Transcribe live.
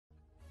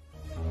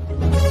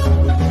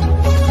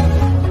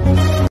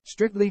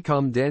Strictly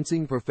Come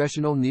Dancing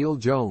professional Neil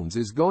Jones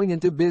is going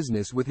into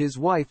business with his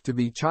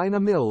wife-to-be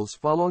China Mills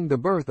following the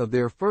birth of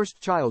their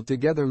first child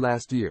together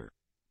last year.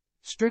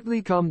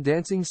 Strictly Come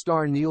Dancing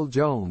star Neil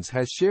Jones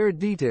has shared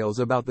details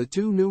about the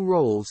two new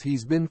roles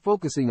he's been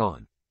focusing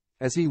on,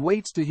 as he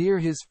waits to hear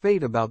his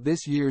fate about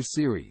this year's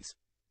series.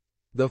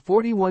 The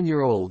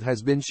 41-year-old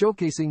has been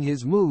showcasing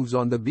his moves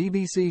on the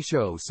BBC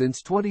show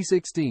since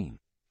 2016,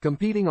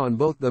 competing on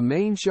both the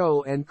main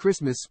show and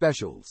Christmas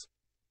specials,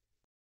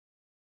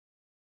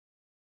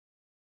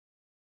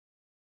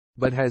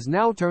 but has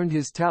now turned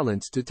his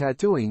talents to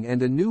tattooing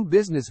and a new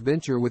business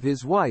venture with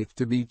his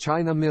wife-to-be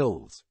China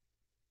Mills.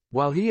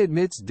 While he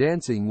admits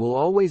dancing will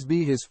always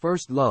be his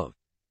first love,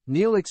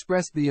 Neil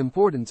expressed the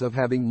importance of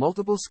having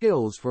multiple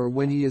skills for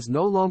when he is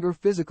no longer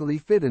physically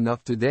fit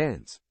enough to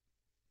dance.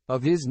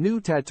 Of his new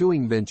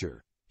tattooing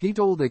venture, he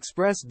told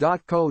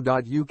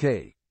Express.co.uk,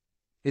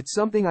 "It's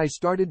something I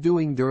started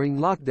doing during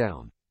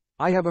lockdown.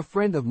 I have a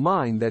friend of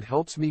mine that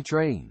helps me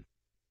train."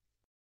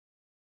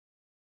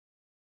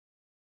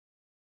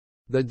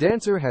 The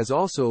dancer has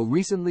also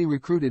recently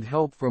recruited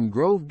help from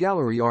Grove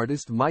Gallery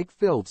artist Mike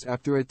Phillips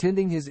after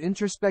attending his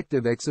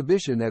introspective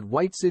exhibition at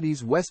White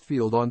City's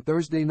Westfield on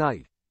Thursday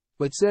night,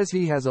 but says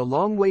he has a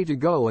long way to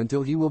go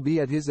until he will be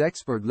at his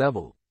expert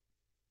level.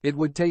 "It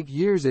would take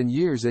years and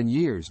years and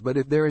years, but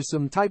if there is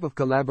some type of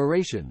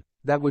collaboration,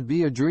 that would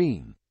be a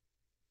dream.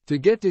 To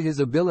get to his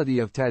ability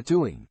of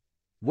tattooing,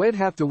 we'd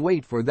have to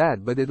wait for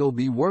that, but it'll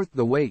be worth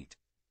the wait."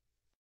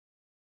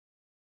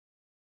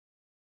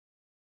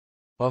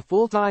 A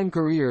full-time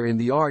career in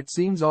the art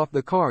seems off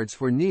the cards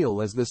for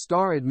Neil, as the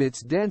star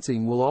admits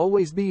dancing will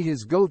always be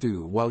his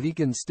go-to while he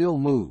can still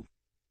move.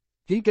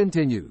 He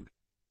continued,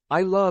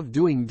 "I love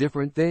doing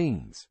different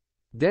things.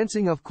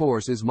 Dancing, of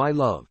course, is my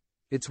love.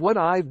 It's what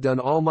I've done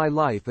all my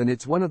life, and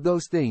it's one of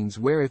those things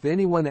where if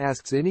anyone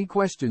asks any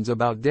questions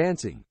about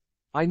dancing,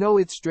 I know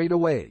it straight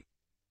away.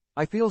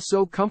 I feel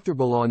so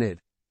comfortable on it.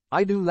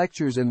 I do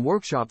lectures and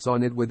workshops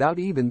on it without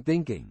even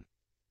thinking.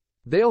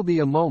 There'll be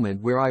a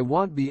moment where I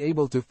won't be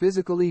able to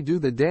physically do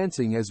the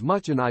dancing as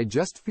much, and I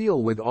just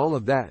feel with all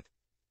of that.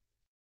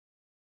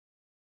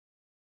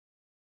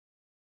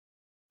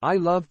 I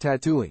love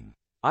tattooing.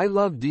 I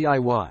love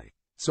DIY.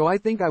 So I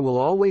think I will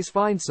always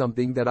find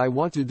something that I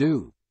want to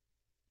do."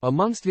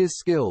 Amongst his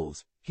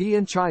skills, he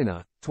and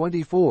China,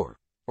 24,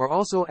 are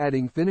also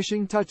adding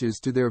finishing touches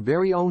to their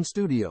very own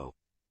studio,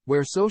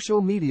 where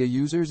social media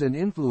users and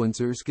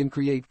influencers can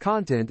create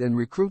content and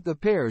recruit the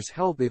pair's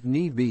help if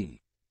need be.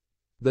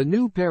 The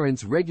new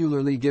parents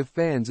regularly give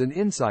fans an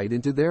insight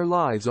into their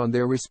lives on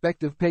their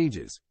respective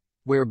pages,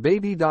 where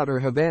baby daughter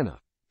Havana,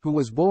 who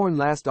was born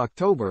last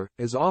October,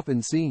 is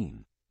often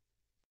seen.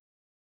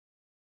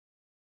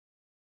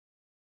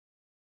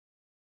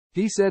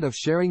 He said of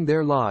sharing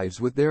their lives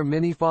with their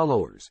many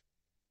followers,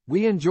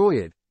 "We enjoy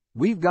it.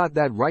 We've got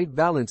that right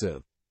balance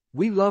of,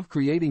 we love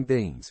creating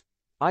things.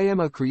 I am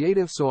a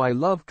creative, so I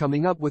love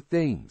coming up with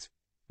things.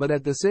 But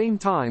at the same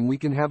time we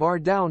can have our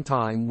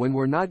downtime when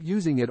we're not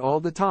using it all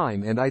the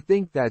time, and I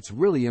think that's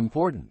really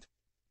important."